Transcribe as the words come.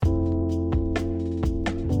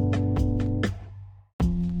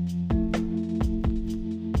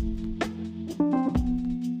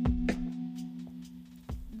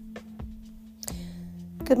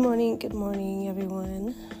Good morning,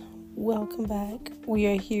 everyone. Welcome back. We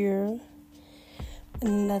are here.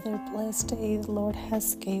 Another blessed day the Lord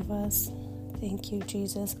has gave us. Thank you,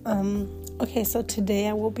 Jesus. Okay, so today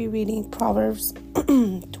I will be reading Proverbs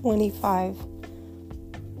 25.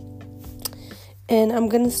 And I'm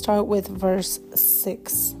going to start with verse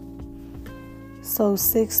 6. So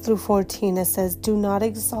 6 through 14, it says, "Do not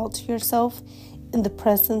exalt yourself in the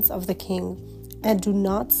presence of the king, and do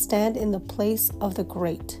not stand in the place of the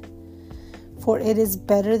great. For it is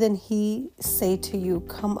better than he say to you,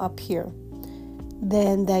 'Come up here,'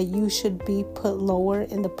 than that you should be put lower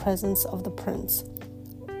in the presence of the prince.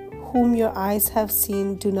 Whom your eyes have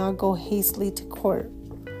seen, do not go hastily to court.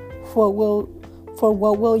 For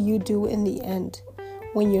what will you do in the end,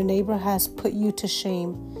 when your neighbor has put you to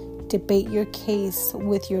shame? Debate your case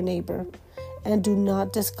with your neighbor, and do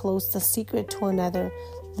not disclose the secret to another,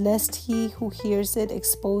 lest he who hears it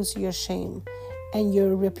expose your shame, and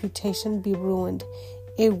your reputation be ruined.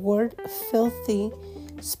 A word filthy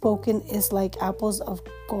spoken is like apples of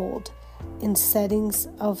gold in settings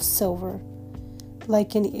of silver,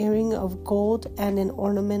 like an earring of gold and an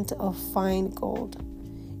ornament of fine gold.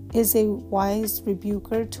 Is a wise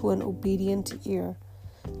rebuker to an obedient ear.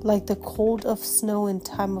 Like the cold of snow in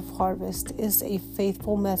time of harvest is a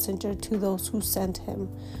faithful messenger to those who send him,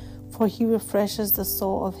 for he refreshes the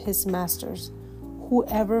soul of his masters.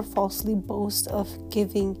 Whoever falsely boasts of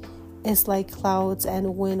giving is like clouds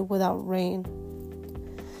and wind without rain."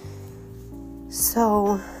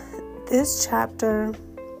 So this chapter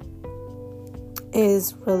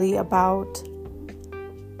is really about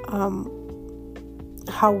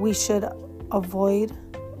how we should avoid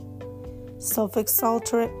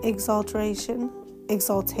exaltation.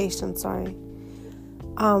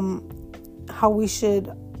 How we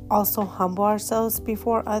should also humble ourselves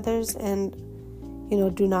before others, and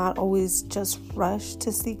do not always just rush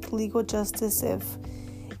to seek legal justice.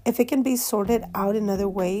 If it can be sorted out in other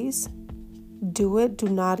ways, do it. Do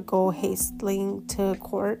not go hastily to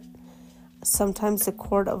court. Sometimes the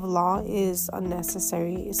court of law is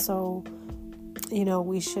unnecessary, so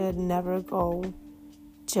we should never go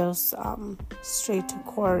just straight to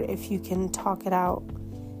court. If you can talk it out,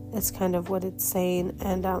 it's kind of what it's saying.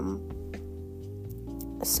 And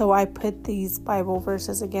so I put these Bible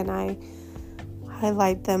verses again. I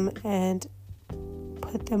highlight them and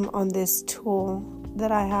put them on this tool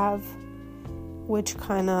that I have, which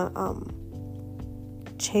kind of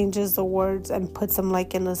changes the words and puts them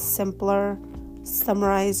like in a simpler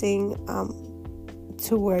summarizing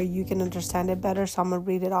to where you can understand it better. So I'm going to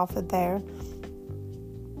read it off of there.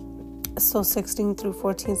 So 16 through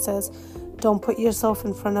 14 says, "Don't put yourself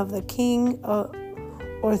in front of the king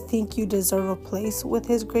or think you deserve a place with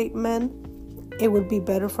his great men. It would be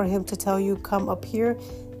better for him to tell you, 'Come up here,'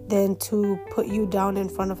 than to put you down in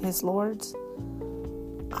front of his lords.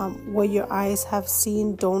 What your eyes have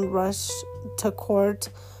seen, don't rush to court.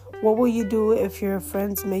 What will you do if your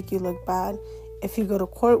friends make you look bad? If you go to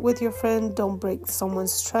court with your friend, don't break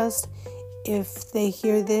someone's trust. If they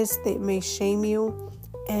hear this, they may shame you,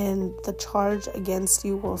 and the charge against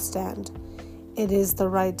you will stand. It is the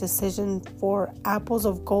right decision for apples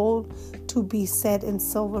of gold to be set in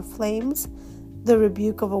silver flames. The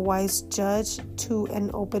rebuke of a wise judge to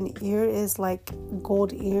an open ear is like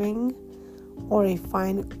gold earring or a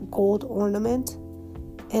fine gold ornament.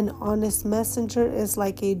 An honest messenger is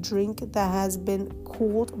like a drink that has been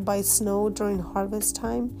cooled by snow during harvest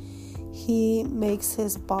time. He makes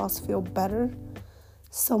his boss feel better.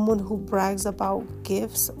 Someone who brags about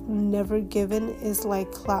gifts never given is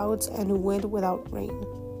like clouds and wind without rain."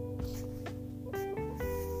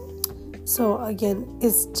 So again,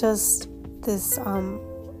 it's just this,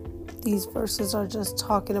 these verses are just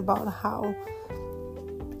talking about how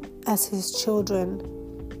as his children,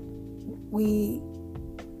 we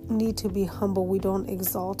need to be humble. We don't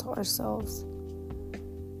exalt ourselves.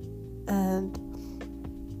 And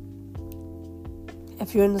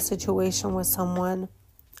if you're in a situation with someone,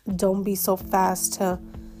 don't be so fast to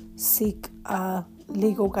seek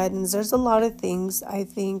legal guidance. There's a lot of things. I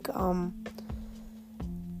think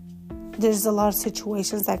there's a lot of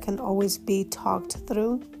situations that can always be talked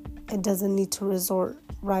through. It doesn't need to resort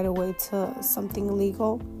right away to something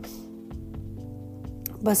legal.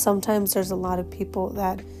 But sometimes there's a lot of people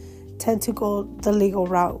that tend to go the legal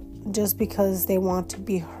route just because they want to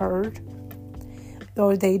be heard,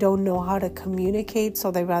 or they don't know how to communicate,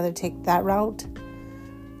 so they rather take that route.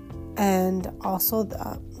 And also,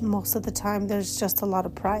 most of the time, there's just a lot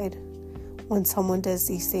of pride. When someone does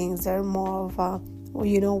these things, they're more of well,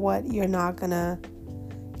 you know what? You're not going to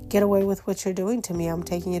get away with what you're doing to me. I'm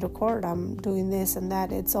taking you to court. I'm doing this and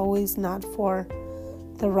that. It's always not for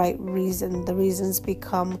the right reason. The reasons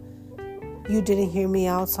become, you didn't hear me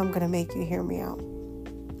out, so I'm going to make you hear me out.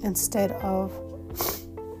 Instead of,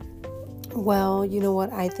 well, you know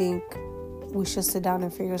what, I think we should sit down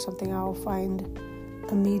and figure something out, find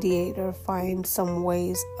a mediator, find some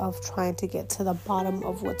ways of trying to get to the bottom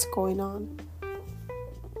of what's going on.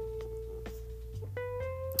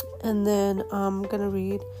 And then I'm going to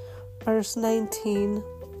read verse 19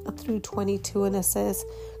 through 22, and it says,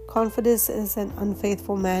 confidence is an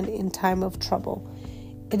unfaithful man in time of trouble.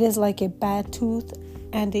 It is like a bad tooth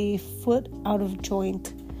and a foot out of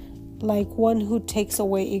joint, like one who takes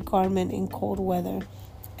away a garment in cold weather,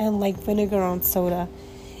 and like vinegar on soda.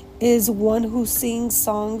 It is one who sings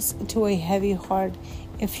songs to a heavy heart.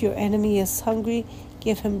 If your enemy is hungry,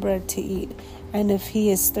 give him bread to eat, and if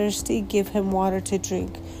he is thirsty, give him water to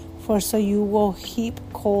drink. For so you will heap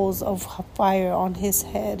coals of fire on his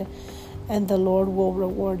head, and the Lord will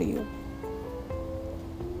reward you.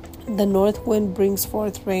 The north wind brings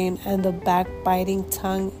forth rain, and the backbiting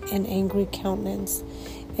tongue an angry countenance.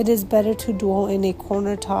 It is better to dwell in a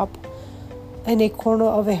corner of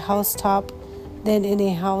a housetop, than in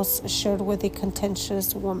a house shared with a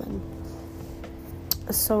contentious woman.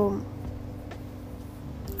 So,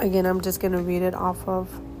 again, I'm just going to read it off of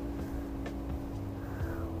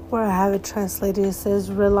where I have it translated. It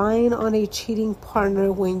says, relying on a cheating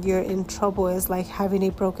partner when you're in trouble is like having a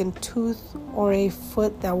broken tooth or a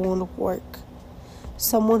foot that won't work.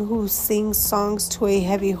 Someone who sings songs to a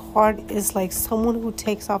heavy heart is like someone who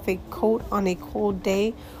takes off a coat on a cold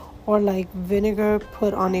day, or like vinegar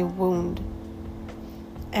put on a wound.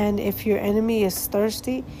 And if your enemy is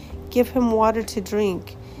thirsty, give him water to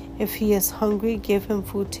drink. If he is hungry, give him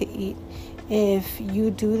food to eat. If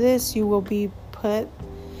you do this, you will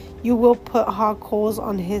put hot coals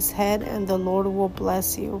on his head, and the Lord will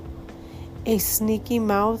bless you. A sneaky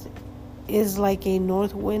mouth is like a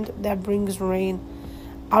north wind that brings rain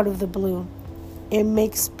out of the blue. It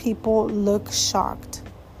makes people look shocked.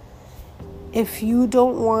 If you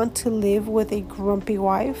don't want to live with a grumpy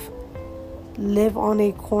wife, live on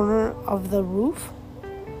a corner of the roof.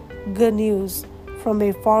 Good news from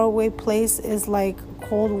a faraway place is like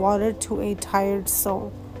cold water to a tired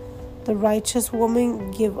soul. The righteous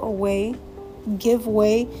woman give way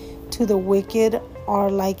to the wicked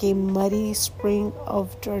are like a muddy spring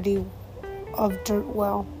of dirt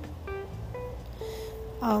well.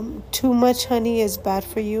 Too much honey is bad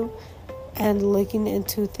for you, and looking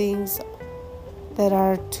into things that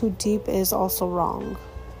are too deep is also wrong.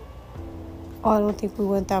 Oh, I don't think we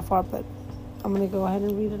went that far, but I'm going to go ahead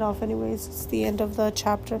and read it off anyways. It's the end of the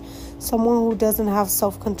chapter. Someone who doesn't have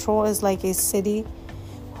self-control is like a city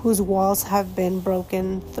whose walls have been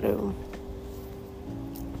broken through.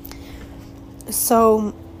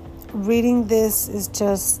 So, reading this is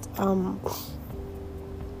just,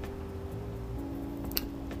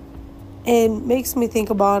 it makes me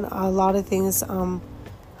think about a lot of things.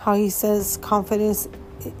 How he says confidence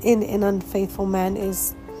in an unfaithful man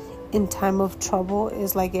is in time of trouble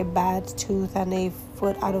is like a bad tooth and a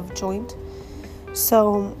foot out of joint.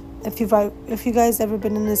 So if you guys ever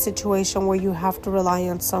been in a situation where you have to rely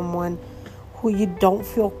on someone who you don't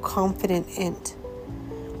feel confident in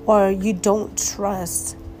or you don't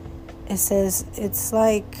trust, it says it's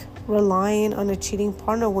like relying on a cheating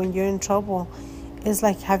partner when you're in trouble. It's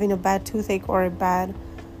like having a bad toothache or a bad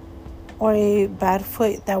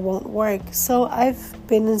foot that won't work. So I've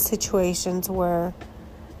been in situations where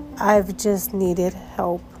I've just needed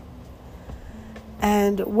help,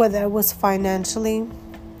 and whether it was financially,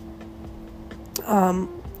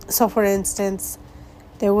 so for instance,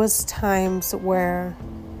 there was times where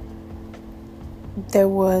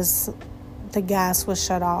the gas was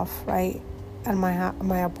shut off, right, at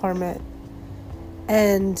my apartment,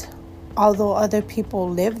 and although other people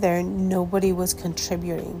lived there, nobody was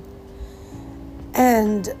contributing.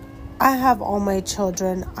 And I have all my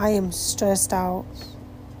children. I am stressed out.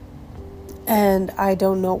 And I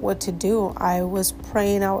don't know what to do. I was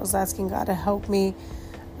praying. I was asking God to help me.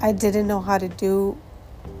 I didn't know how to do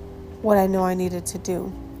what I know I needed to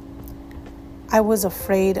do. I was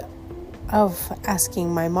afraid of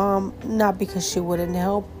asking my mom, not because she wouldn't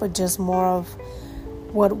help, but just more of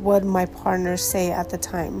what would my partner say at the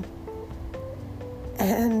time.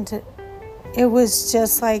 And it was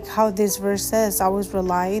just like how this verse says, I was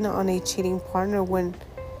relying on a cheating partner when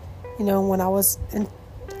I was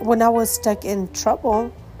stuck in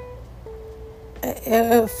trouble.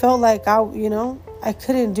 It felt like I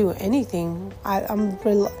couldn't do anything.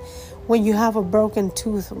 When you have a broken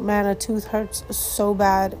tooth, man, a tooth hurts so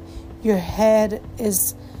bad. Your head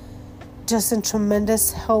is just in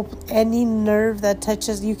tremendous help. Any nerve that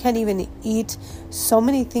touches, you can't even eat. So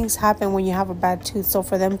many things happen when you have a bad tooth. So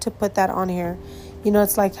for them to put that on here,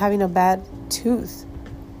 it's like having a bad tooth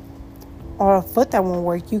or a foot that won't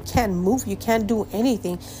work. You can't move. You can't do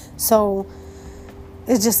anything. So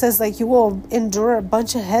it just says like you will endure a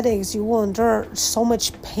bunch of headaches. You will endure so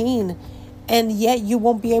much pain. And yet you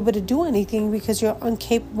won't be able to do anything because you're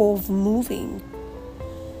incapable of moving.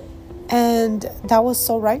 And that was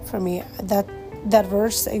so right for me. That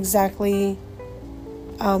verse exactly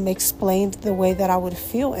explained the way that I would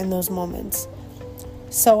feel in those moments.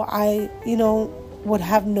 So I, would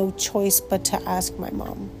have no choice but to ask my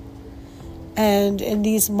mom. And in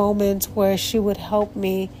these moments where she would help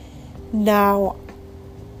me, now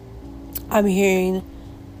I'm hearing,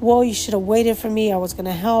 well, you should have waited for me. I was going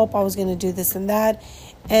to help. I was going to do this and that.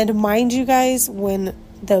 And mind you guys, when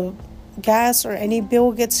the gas or any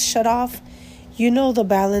bill gets shut off, the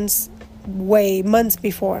balance way months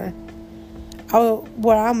before.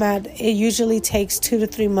 Where I'm at, it usually takes 2 to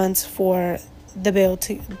 3 months for the bill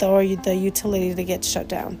or the utility to get shut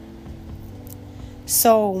down.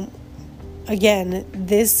 So again,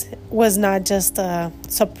 this was not just a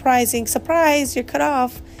surprise, you're cut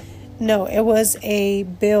off. No, it was a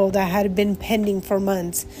bill that had been pending for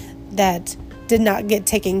months that did not get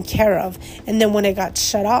taken care of. And then when it got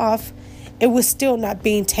shut off, it was still not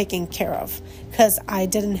being taken care of because I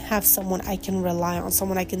didn't have someone I can rely on,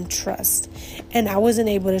 someone I can trust. And I wasn't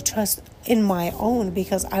able to trust in my own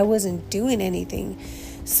because I wasn't doing anything.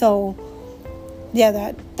 So,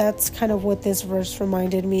 yeah, that's kind of what this verse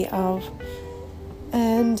reminded me of.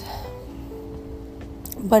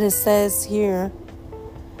 But it says here,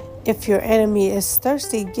 if your enemy is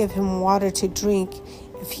thirsty, give him water to drink.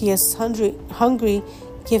 If he is hungry,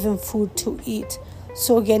 give him food to eat.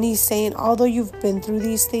 So again, he's saying, although you've been through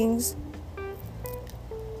these things,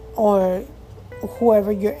 or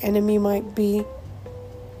whoever your enemy might be,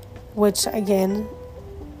 which again,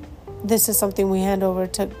 this is something we hand over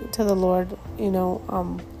to the Lord.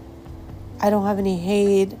 I don't have any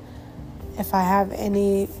hate. If I have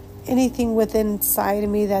anything within inside of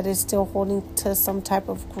me that is still holding to some type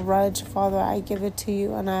of grudge, Father, I give it to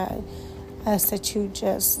you, and I ask that you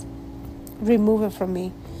just remove it from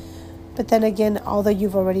me. But then again, although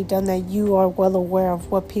you've already done that, you are well aware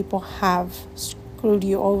of what people have screwed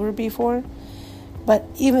you over before. But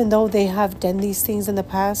even though they have done these things in the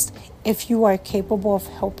past, if you are capable of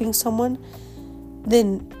helping someone,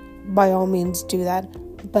 then by all means do that.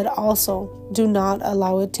 But also do not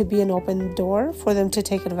allow it to be an open door for them to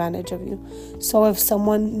take advantage of you. So if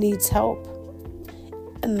someone needs help,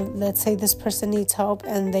 and let's say this person needs help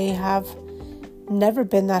and they have never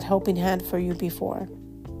been that helping hand for you before,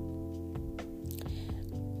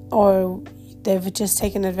 or they've just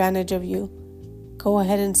taken advantage of you, go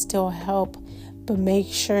ahead and still help. But make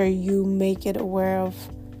sure you make it aware of,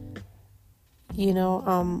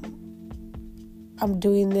 I'm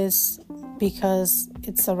doing this because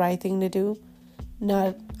it's the right thing to do.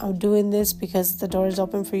 Not, I'm doing this because the door is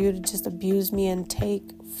open for you to just abuse me and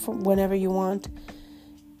take whenever you want.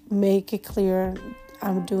 Make it clear,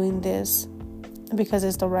 I'm doing this because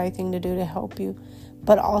it's the right thing to do to help you.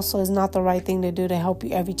 But also it's not the right thing to do to help you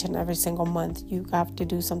every single month. You have to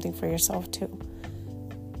do something for yourself too.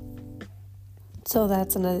 So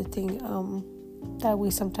that's another thing that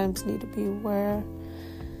we sometimes need to be aware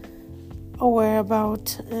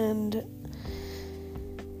about. And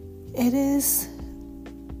it is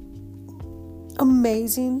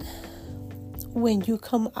amazing when you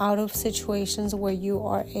come out of situations where you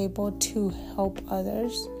are able to help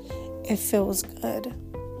others. It feels good.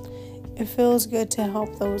 It feels good to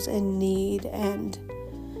help those in need, and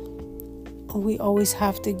we always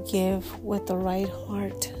have to give with the right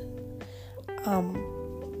heart.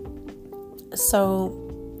 So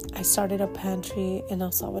I started a pantry in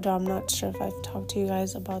El Salvador. I'm not sure if I've talked to you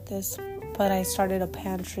guys about this, but I started a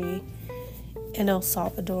pantry in El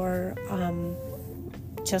Salvador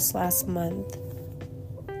just last month,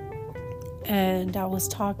 and I was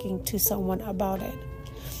talking to someone about it,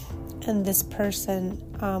 and this person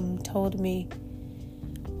told me,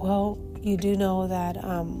 well, you do know that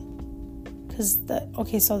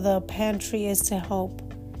so the pantry is to help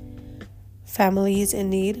families in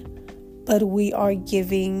need, but we are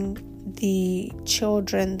giving the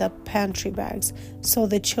children the pantry bags, so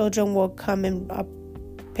the children will come and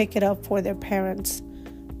pick it up for their parents.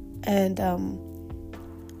 And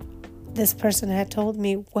this person had told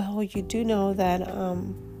me, well, you do know that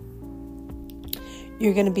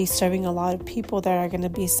you're going to be serving a lot of people that are going to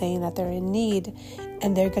be saying that they're in need,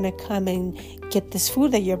 and they're going to come and get this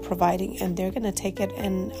food that you're providing, and they're going to take it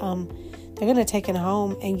and they're going to take it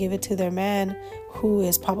home and give it to their man, who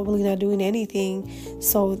is probably not doing anything.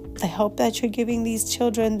 So the help that you're giving these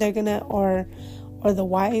children, they're going to, or the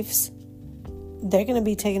wives, they're going to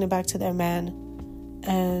be taking it back to their man.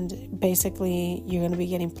 And basically, you're going to be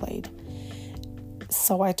getting played.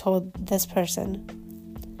 So I told this person,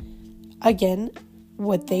 again,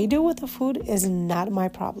 what they do with the food is not my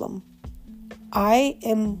problem. I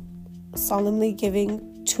am solemnly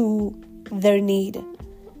giving to their need,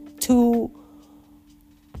 to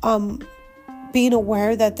being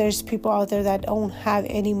aware that there's people out there that don't have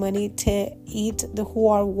any money to eat, who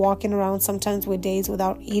are walking around sometimes with days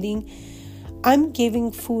without eating. I'm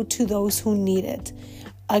giving food to those who need it.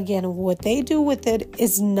 Again, what they do with it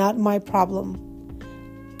is not my problem.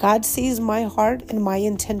 God sees my heart and my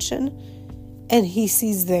intention, and He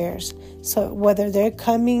sees theirs. So whether they're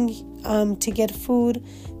coming to get food,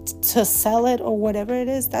 to sell it, or whatever it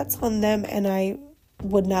is, that's on them, and I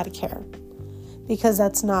would not care, because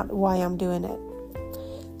that's not why I'm doing it.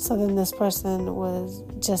 So then this person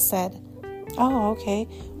just said, oh, okay,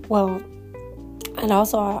 well, and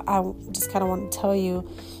also I just kind of want to tell you,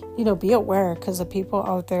 be aware, because the people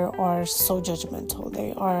out there are so judgmental.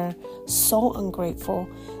 They are so ungrateful.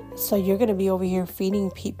 So you're going to be over here feeding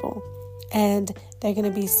people, and they're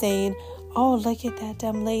going to be saying, oh, look at that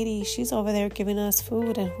dumb lady. She's over there giving us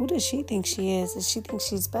food. And who does she think she is? Does she think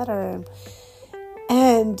she's better?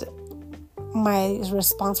 And my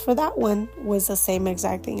response for that one was the same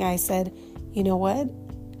exact thing. I said, you know what?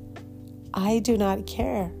 I do not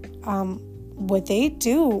care. What they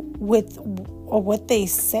do with, or what they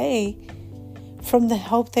say from the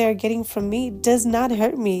help they are getting from me does not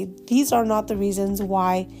hurt me. These are not the reasons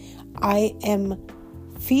why I am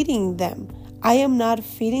feeding them. I am not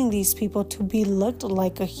feeding these people to be looked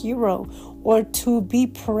like a hero or to be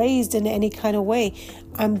praised in any kind of way.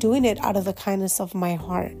 I'm doing it out of the kindness of my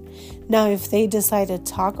heart. Now, if they decide to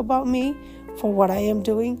talk about me for what I am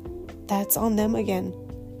doing, that's on them again.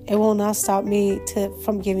 It will not stop me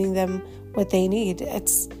from giving them what they need.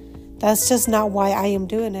 That's just not why I am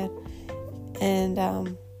doing it. And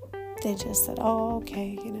they just said, oh,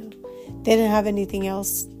 okay, They didn't have anything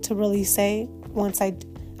else to really say. Once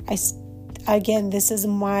again, this is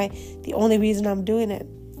the only reason I'm doing it.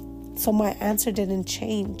 So my answer didn't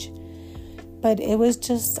change. But it was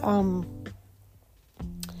just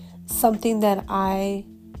something that I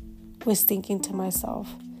was thinking to myself.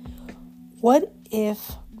 What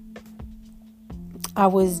if I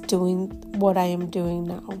was doing what I am doing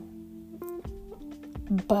now,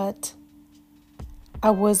 but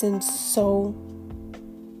I wasn't so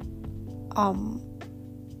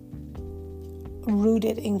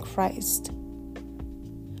rooted in Christ?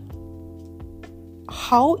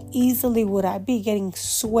 How easily would I be getting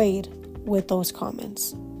swayed with those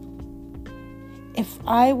comments? If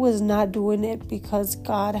I was not doing it because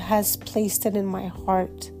God has placed it in my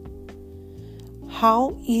heart,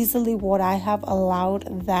 how easily would I have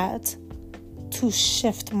allowed that to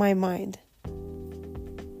shift my mind?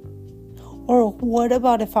 Or what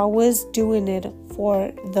about if I was doing it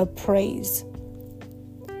for the praise?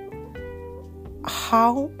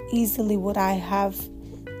 How easily would I have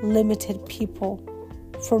limited people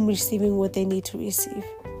from receiving what they need to receive?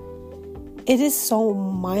 It is so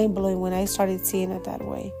mind-blowing when I started seeing it that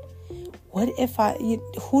way. What if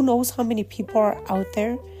who knows how many people are out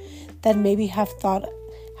there that maybe have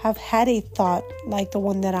had a thought like the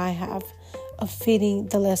one that I have, of feeding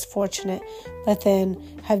the less fortunate, but then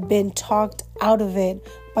have been talked out of it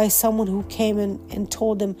by someone who came in and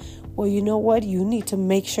told them, well, you know what? You need to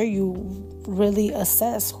make sure you really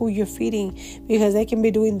assess who you're feeding, because they can be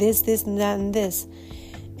doing this, and that, and this.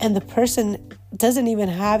 And the person doesn't even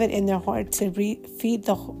have it in their heart to feed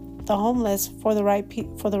the homeless for the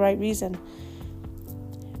right reason.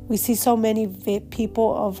 We see so many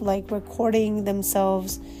people of recording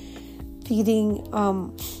themselves feeding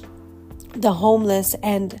the homeless,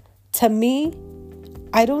 and to me,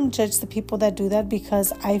 I don't judge the people that do that,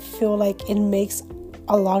 because I feel like it makes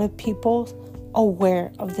a lot of people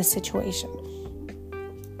aware of the situation,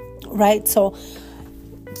 right? So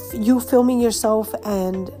you filming yourself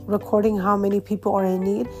and recording how many people are in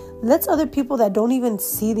need lets other people that don't even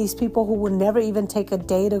see these people, who would never even take a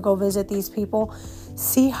day to go visit these people,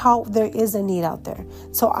 see how there is a need out there.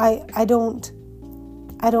 So I don't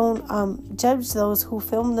judge those who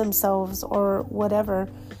film themselves or whatever,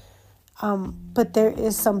 but there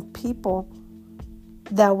is some people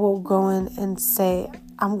that will go in and say,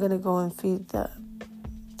 I'm gonna go and feed the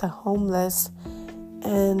homeless,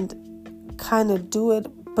 and kind of do it,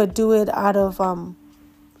 but do it out of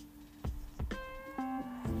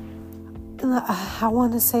I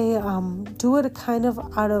want to say do it kind of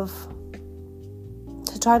out of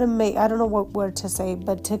try to make, I don't know what word to say,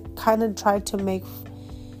 but to kind of try to make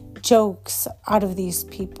jokes out of these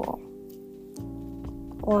people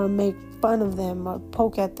or make fun of them or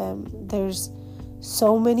poke at them. There's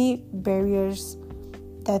so many barriers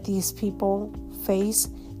that these people face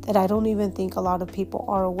that I don't even think a lot of people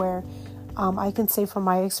are aware. I can say from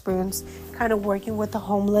my experience kind of working with the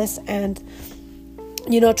homeless and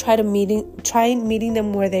try meeting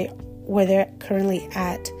them where they're currently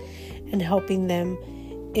at and helping them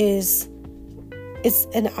it's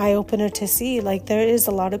an eye-opener to see. Like, there is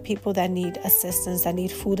a lot of people that need assistance, that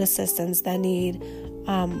need food assistance, that need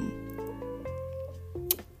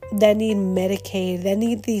Medicaid, that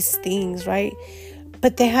need these things, right?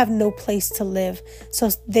 But they have no place to live, so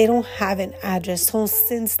they don't have an address. So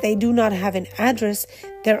since they do not have an address,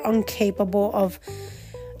 they're incapable of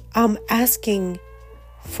asking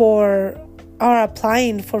for or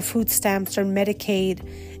applying for food stamps or Medicaid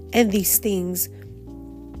and these things.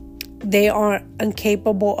 They are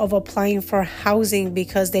incapable of applying for housing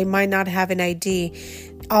because they might not have an ID.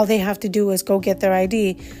 All they have to do is go get their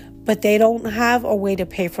ID, but they don't have a way to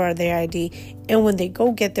pay for their ID. And when they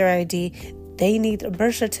go get their ID, they need a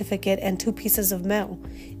birth certificate and 2 pieces of mail.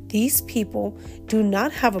 These people do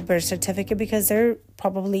not have a birth certificate because they're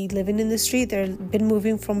probably living in the street. They've been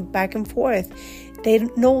moving from back and forth. They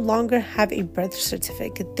no longer have a birth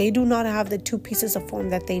certificate. They do not have the 2 pieces of form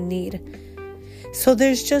that they need. So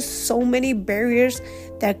there's just so many barriers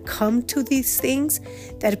that come to these things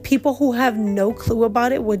that people who have no clue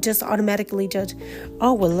about it would just automatically judge.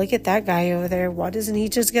 Oh, well, look at that guy over there. Why doesn't he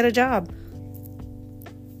just get a job?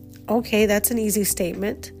 Okay, that's an easy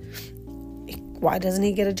statement. Why doesn't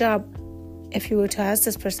he get a job? If you were to ask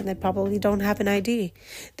this person, they probably don't have an ID.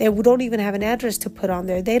 They don't even have an address to put on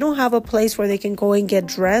there. They don't have a place where they can go and get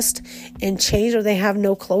dressed and change, or they have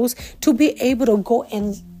no clothes to be able to go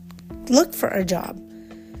and look for a job.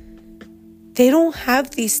 They don't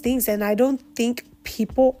have these things, and I don't think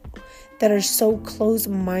people that are so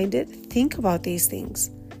close-minded think about these things.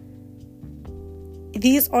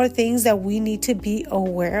 These are things that we need to be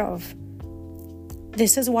aware of.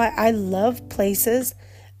 This is why I love places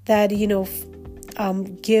that,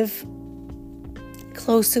 give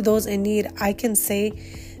close to those in need. I can say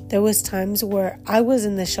there was times where I was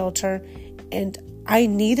in the shelter and I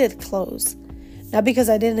needed clothes. Not because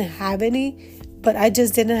I didn't have any, but I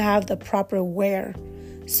just didn't have the proper wear.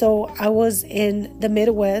 So I was in the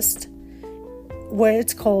Midwest where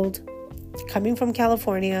it's cold, coming from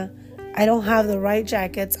California. I don't have the right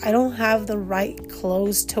jackets. I don't have the right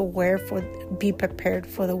clothes to wear be prepared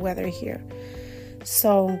for the weather here.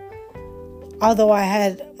 So although I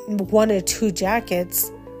had 1 or 2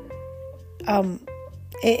 jackets,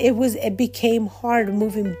 it became hard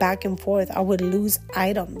moving back and forth. I would lose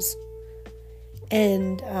items.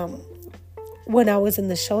 And when I was in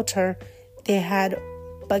the shelter, they had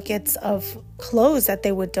buckets of clothes that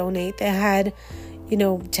they would donate. They had,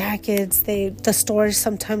 jackets. The stores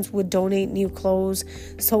sometimes would donate new clothes.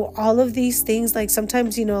 So all of these things, like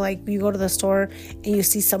sometimes, like you go to the store and you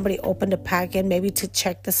see somebody open a packet, maybe to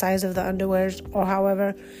check the size of the underwears or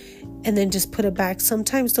however, and then just put it back.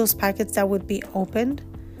 Sometimes those packets that would be opened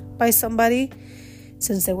by somebody,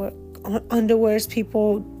 since they were underwears,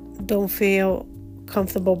 people don't feel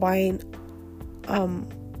comfortable buying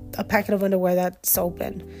a packet of underwear that's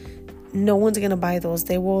open. No one's gonna buy those.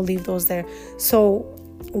 They will leave those there. So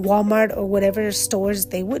Walmart or whatever stores,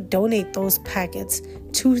 they would donate those packets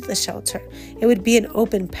to the shelter. It would be an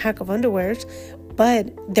open pack of underwears, but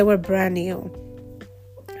they were brand new.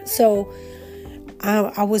 So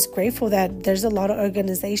I was grateful that there's a lot of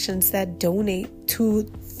organizations that donate to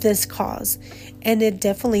this cause, and it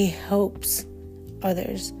definitely helps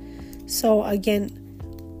others. So again,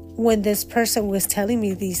 when this person was telling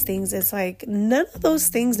me these things, it's like none of those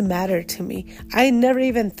things matter to me. I never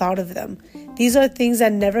even thought of them. These are things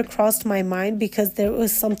that never crossed my mind because there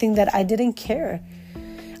was something that I didn't care.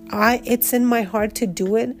 It's in my heart to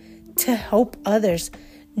do it, to help others,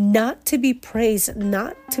 not to be praised,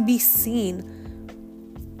 not to be seen.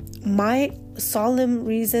 My solemn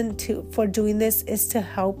reason for doing this is to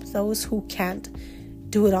help those who can't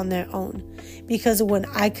do it on their own. Because when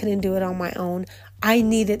I couldn't do it on my own, I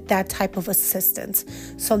needed that type of assistance.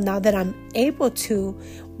 So now that I'm able to,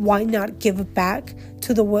 why not give back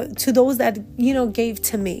to those that gave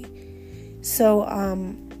to me? So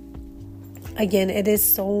again, it is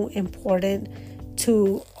so important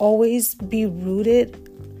to always be rooted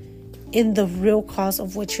in the real cause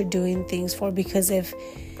of what you're doing things for. Because if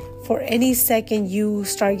for any second you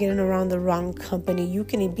start getting around the wrong company, you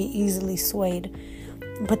can be easily swayed.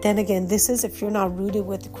 But then again, this is if you're not rooted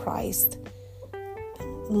with Christ.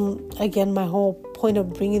 again, my whole point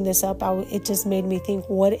of bringing this up, it just made me think,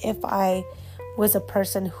 what if I was a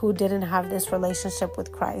person who didn't have this relationship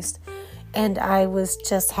with Christ, and I was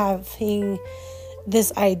just having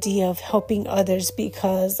this idea of helping others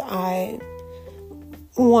because I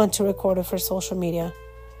want to record it for social media.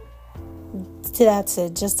 That's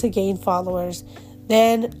it, just to gain followers.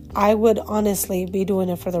 Then I would honestly be doing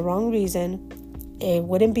it for the wrong reason. It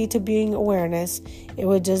wouldn't be to bring awareness. It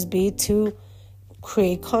would just be to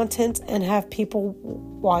create content and have people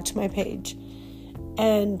watch my page.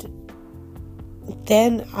 And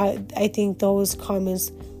then I think those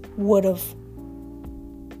comments would have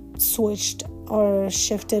switched or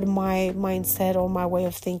shifted my mindset or my way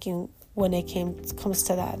of thinking when it comes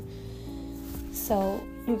to that. So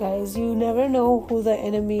you guys, you never know who the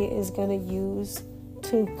enemy is going to use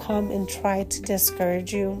to come and try to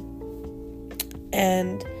discourage you.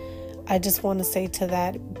 And I just want to say to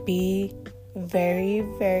that, be very,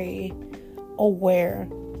 very aware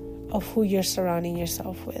of who you're surrounding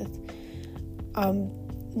yourself with.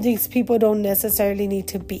 These people don't necessarily need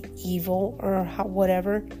to be evil or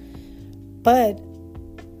whatever, but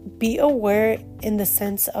be aware in the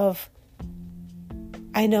sense of,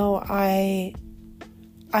 I know I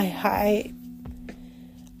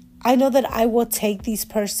know that I will take these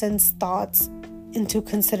person's thoughts into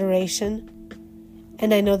consideration,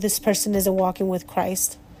 and I know this person isn't walking with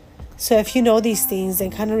Christ. So if you know these things,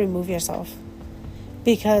 then kind of remove yourself,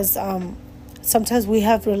 because sometimes we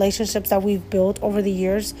have relationships that we've built over the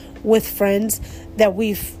years with friends that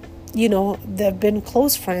they've been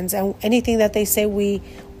close friends, and anything that they say we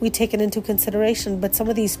take it into consideration. But some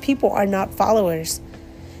of these people are not followers,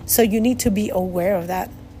 so you need to be aware of that.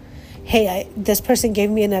 Hey, this person gave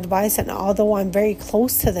me an advice, and although I'm very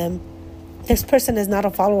close to them, this person is not a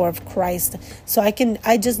follower of Christ. So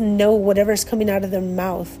I just know whatever's coming out of their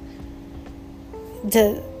mouth.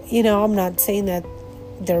 I'm not saying that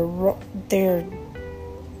they're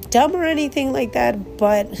dumb or anything like that,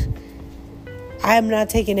 but I'm not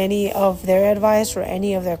taking any of their advice or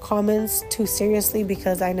any of their comments too seriously,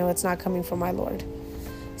 because I know it's not coming from my Lord.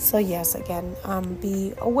 So yes, again,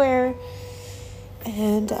 be aware.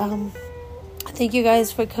 And thank you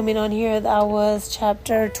guys for coming on here. That was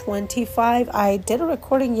chapter 25. I did a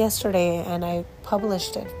recording yesterday and I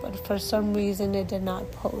published it, but for some reason it did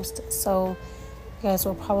not post. So you guys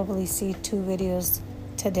will probably see 2 videos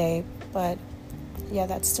today, but yeah,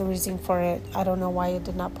 that's the reason for it. I don't know why it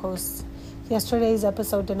did not post. Yesterday's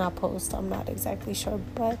episode did not post. I'm not exactly sure,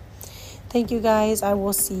 but thank you guys. I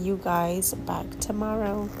will see you guys back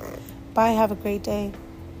tomorrow. Bye. Have a great day.